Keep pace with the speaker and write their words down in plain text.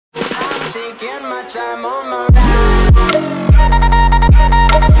taking my time on my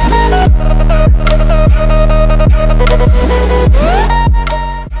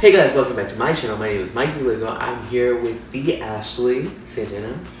Hey guys, welcome back to my channel. My name is Mikie Lugo. I'm here with the Ashley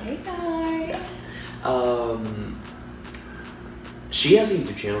Santana. Hey guys. She has a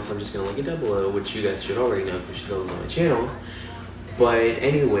YouTube channel, so I'm just gonna link it down below, which you guys should already know because she's always on my channel. But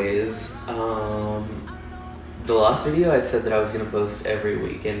anyways, the last video I said that I was gonna post every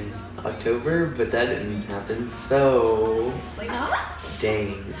week in October, but that didn't happen, so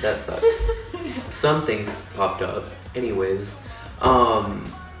dang, that sucks. Some things popped up. Anyways,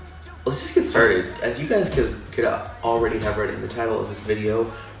 let's just get started. As you guys could already have read in the title of this video,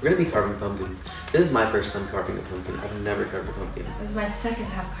 we're gonna be carving pumpkins. This is my first time carving a pumpkin. I've never carved a pumpkin. This is my second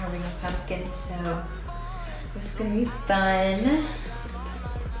time carving a pumpkin, so this is gonna be fun.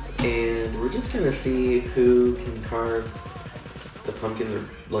 And we're just gonna see who can carve the pumpkin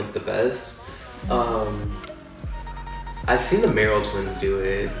like the best. I've seen the Merrill twins do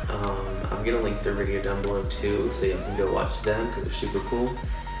it. I'm gonna link their video down below too, so y'all can go watch them because they're super cool.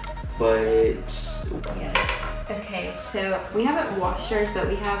 But yes. Okay, so we haven't washed ours, but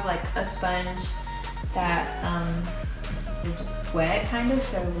we have like a sponge that is wet kind of,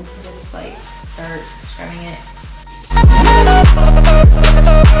 so we can just like start scrubbing it.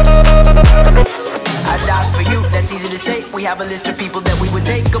 I die for you, that's easy to say. We have a list of people that we would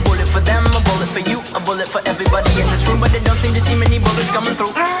take. A bullet for them, a bullet for you, a bullet for everybody in this room. But they don't seem to see many bullets coming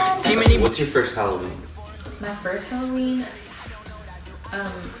through. See many. What's your first Halloween? My first Halloween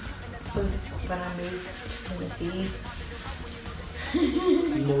was when I moved to Tennessee.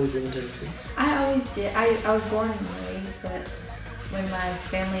 You always in Tennessee? I always did. I was born and raised, but when my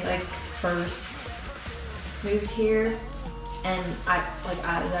family like first moved here, and as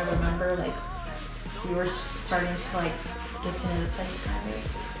I remember, like we were starting to like get to know the place kind of.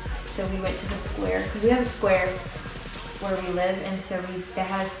 So we went to the square because we have a square where we live, and so they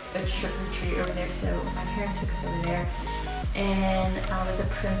had a trick or treat over there. So my parents took us over there, and I was a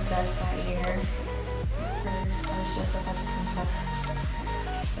princess that year. I was dressed up as a princess.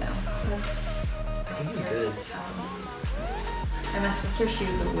 So that's the first Halloween. And my sister, she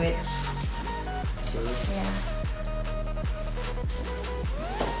was a witch. Really? Yeah.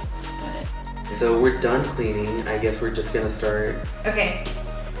 So we're done cleaning. I guess we're just gonna start. Okay.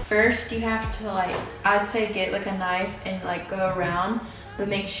 First, you have to like, I'd say get like a knife and like go around, but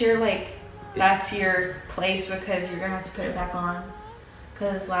make sure like that's your place because you're gonna have to put it back on.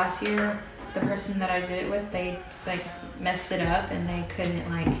 Because last year, the person that I did it with, they like messed it up and they couldn't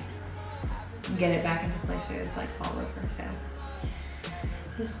like get it back into place. It would like fall over. So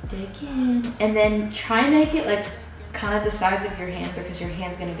just dig in, and then try and make it like kind of the size of your hand because your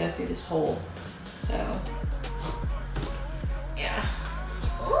hand's gonna go through this hole. So yeah.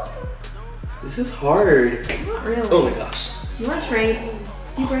 This is hard. Not really. Oh my gosh. You want to trade?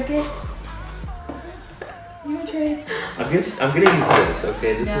 You break it? You want to trade? I'm gonna use this.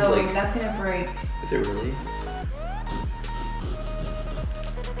 Okay, this no, is like. That's gonna break. Is it really?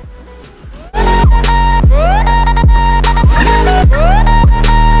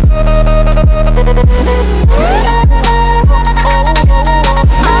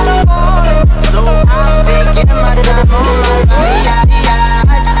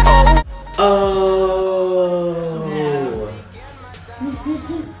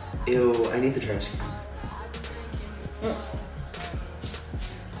 Ew, I need the trash can.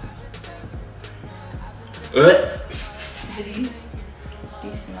 Do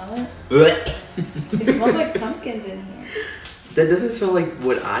you smell it? It smells like pumpkins in here. That doesn't sound like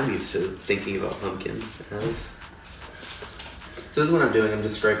what I'm used to thinking about pumpkin as. So this is what I'm doing. I'm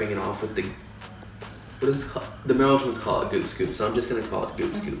just scraping it off with the, what is it called? The Merrill twins call it Goop Scoop, so I'm just gonna call it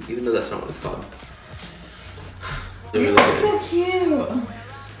Goop Scoop, even though that's not what it's called. This is so cute.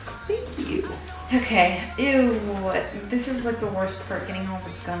 Thank you. Okay. Ew. This is like the worst part, getting all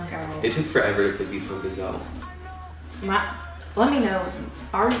the gunk out. It took forever to put these pumpkins out. Let me know.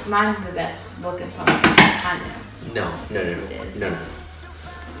 Mine's the best looking pumpkin. I know. No. It is. No.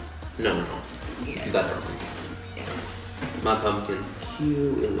 Yes. You got that wrong. Yes. My pumpkin's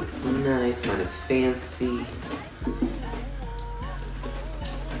cute. It looks nice. Mine is fancy.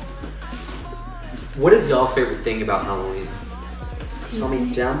 What is y'all's favorite thing about Halloween? Tell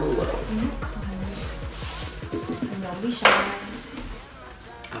me down below. No comments. And don't be shy.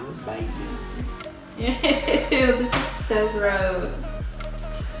 I will bite you. Ew, this is so gross.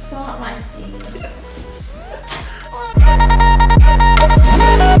 Stop my feet.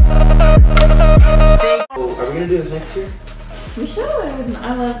 Oh, are we gonna do this next year? We should.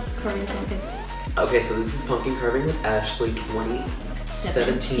 I love carving pumpkins. Okay, so this is pumpkin carving with Ashley 2016.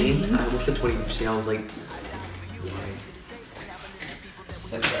 17. I almost said 2015. I was like, why?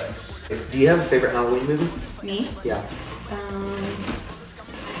 Do you have a favorite Halloween movie? Me? Yeah.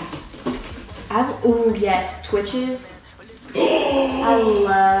 Ooh, yes, Twitches. I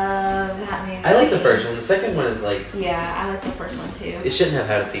love that movie. I like the first one. The second one is like... Yeah, I like the first one too. It shouldn't have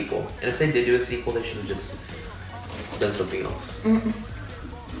had a sequel. And if they did do a sequel, they should have just done something else.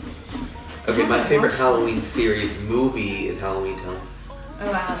 Okay, my favorite Halloween series movie is Halloween Town. Oh,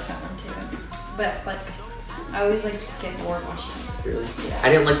 I like that one too. But like, I always like get bored watching it. Really? Yeah. I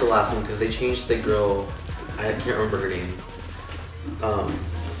didn't like the last one because they changed the girl. I can't remember her name.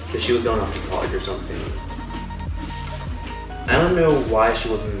 Because she was going off to college or something. I don't know why she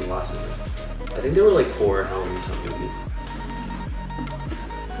wasn't in the last one. I think there were like 4 Halloween Town movies.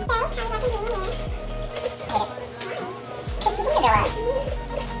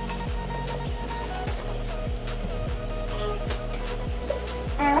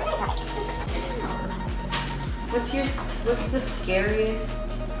 What's the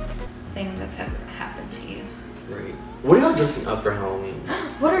scariest thing that's ever happened to you? Right. What are y'all dressing up for Halloween?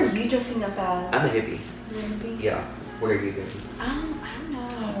 What are you dressing up as? I'm a hippie. You're a hippie? Yeah. What are you doing? I don't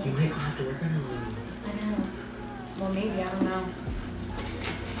know. You might not have to work on Halloween. I know. Well, maybe, I don't know.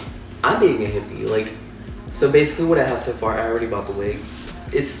 I'm being a hippie. Like, so basically what I have so far, I already bought the wig.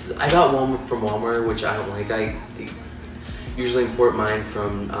 I got one from Walmart, which I don't like. I usually import mine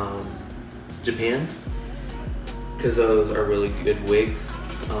from Japan, because those are really good wigs.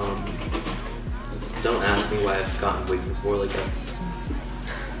 Don't ask me why I've gotten wigs before. Like,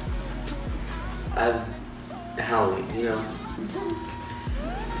 I've Halloween, you know.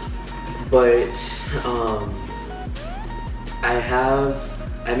 But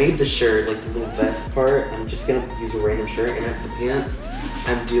I made the shirt, like the little vest part. I'm just gonna use a random shirt, and the pants,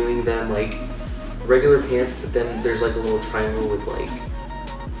 I'm doing them like regular pants, but then there's like a little triangle with like,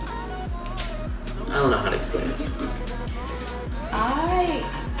 I don't know how to explain it. I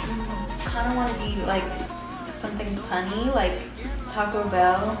kind of want to be like something punny, like Taco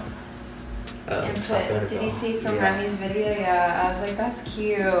Bell. And put, did you see from Remy's video? Yeah, I was like, that's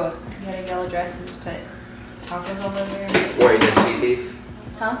cute. He had a yellow dress and just put tacos all over him. Or identity thief.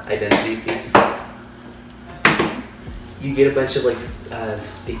 Huh? Identity thief. You get a bunch of like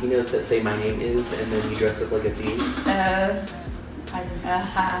sticky notes that say my name is, and then you dress up like a thief. That's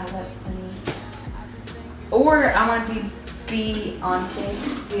funny. Or I want to be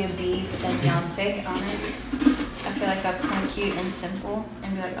Beyonce, be a B, but then Beyonce on it. I feel like that's kind of cute and simple,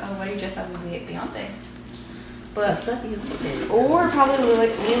 and be like, oh, why do you dress up and be Beyonce? But or probably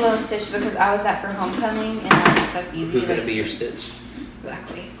like Lilo and Stitch, because I was that for homecoming, and I think that's easy. Who's gonna be your Stitch?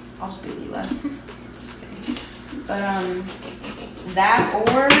 Exactly. I'll just be Lilo. Just kidding. But that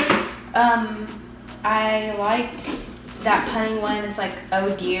or I liked that punning one. It's like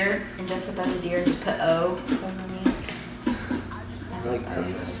oh dear, and dress up as a deer and just put O over me. That was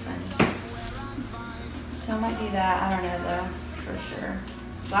really funny. So I might do that. I don't know though, for sure.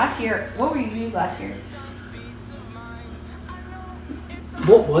 Last year, what were you last year?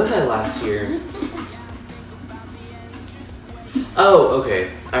 What was I last year? Oh,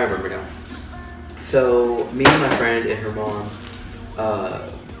 okay. I remember now. So me and my friend and her mom,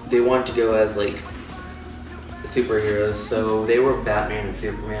 they wanted to go as like superheroes. So they were Batman and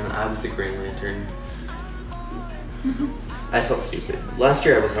Superman. I was the Green Lantern. I felt stupid. Last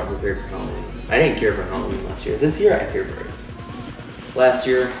year I was not prepared for Halloween. I didn't care for Halloween last year. This year I care for it. Last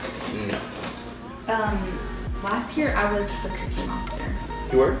year, no. Last year I was the Cookie Monster.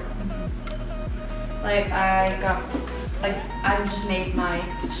 You were? Like I just made my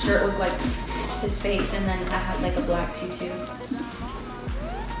shirt look like his face, and then I had like a black tutu.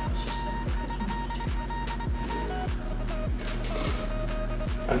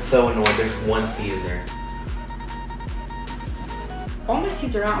 I'm so annoyed. There's one seed in there. All my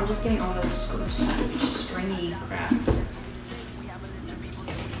seeds are out. I'm just getting all the stringy crap.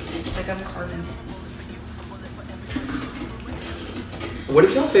 Like I'm carving. What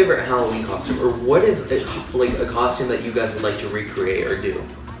is y'all's favorite Halloween costume, or what is like a costume that you guys would like to recreate or do?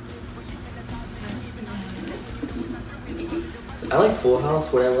 I like Full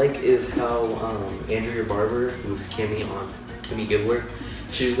House. What I like is how Andrea Barber, who's Kimmy on Kimmy Gibbler,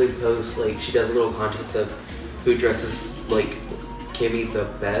 she usually posts like she does a little contest of who dresses like Kimmy the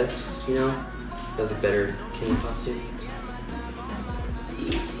best. You know, does a better Kimmy costume.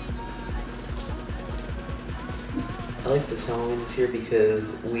 I like this Halloween this year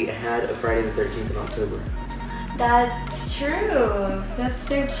because we had a Friday the 13th in October. That's true. That's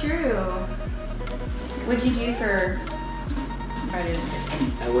so true. What'd you do for Friday the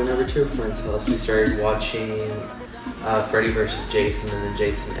 13th? I went over to a friend's house. We started watching Freddy versus Jason, and then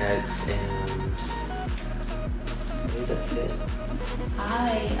Jason X, and I think that's it. I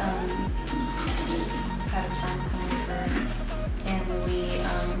had a friend come over and we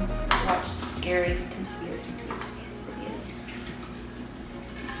watched scary conspiracy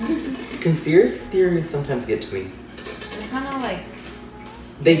videos. Conspiracy theories sometimes get to me. They're kind of like...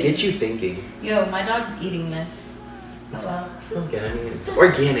 They get you thinking. Yo, my dog's eating this. Oh well. Okay, I mean, it's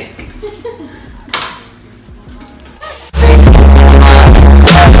organic.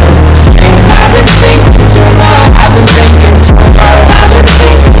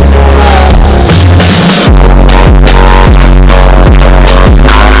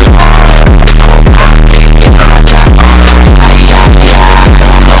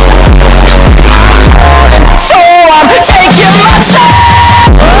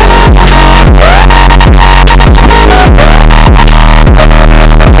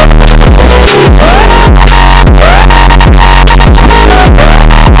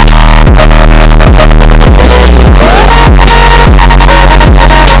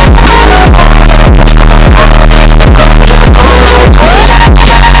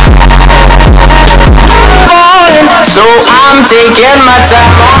 So I'm taking my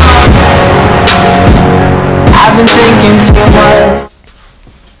time on my... I've been thinking too much.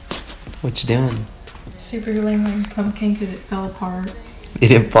 What you doing? Super gluing my pumpkin because it fell apart. It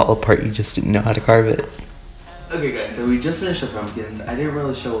didn't fall apart, you just didn't know how to carve it. Okay guys, so we just finished our pumpkins. I didn't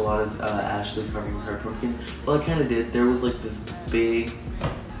really show a lot of Ashley carving her pumpkin. Well, I kind of did. There was like this big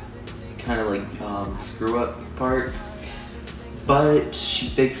kind of like screw up part, but she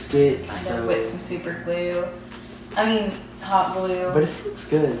fixed it. I did with some super glue. I mean, hot glue. But it looks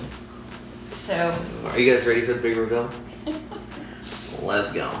good. So. Are you guys ready for the big reveal?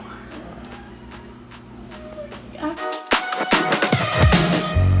 Let's go.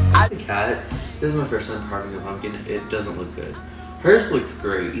 The cat. This is my first time carving a pumpkin. It doesn't look good. Hers looks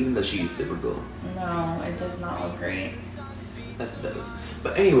great, even though she's super cool. No, it does not look great. Yes, it does.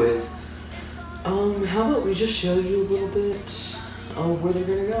 But anyways, how about we just show you a little bit of where they're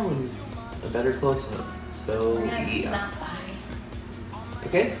gonna go and a better close-up. So yeah.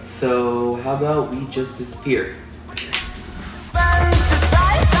 Okay, so how about we just disappear?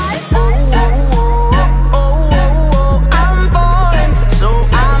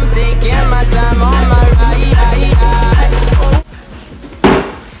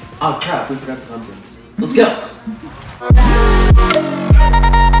 Oh crap, we forgot the pumpkins. Let's go!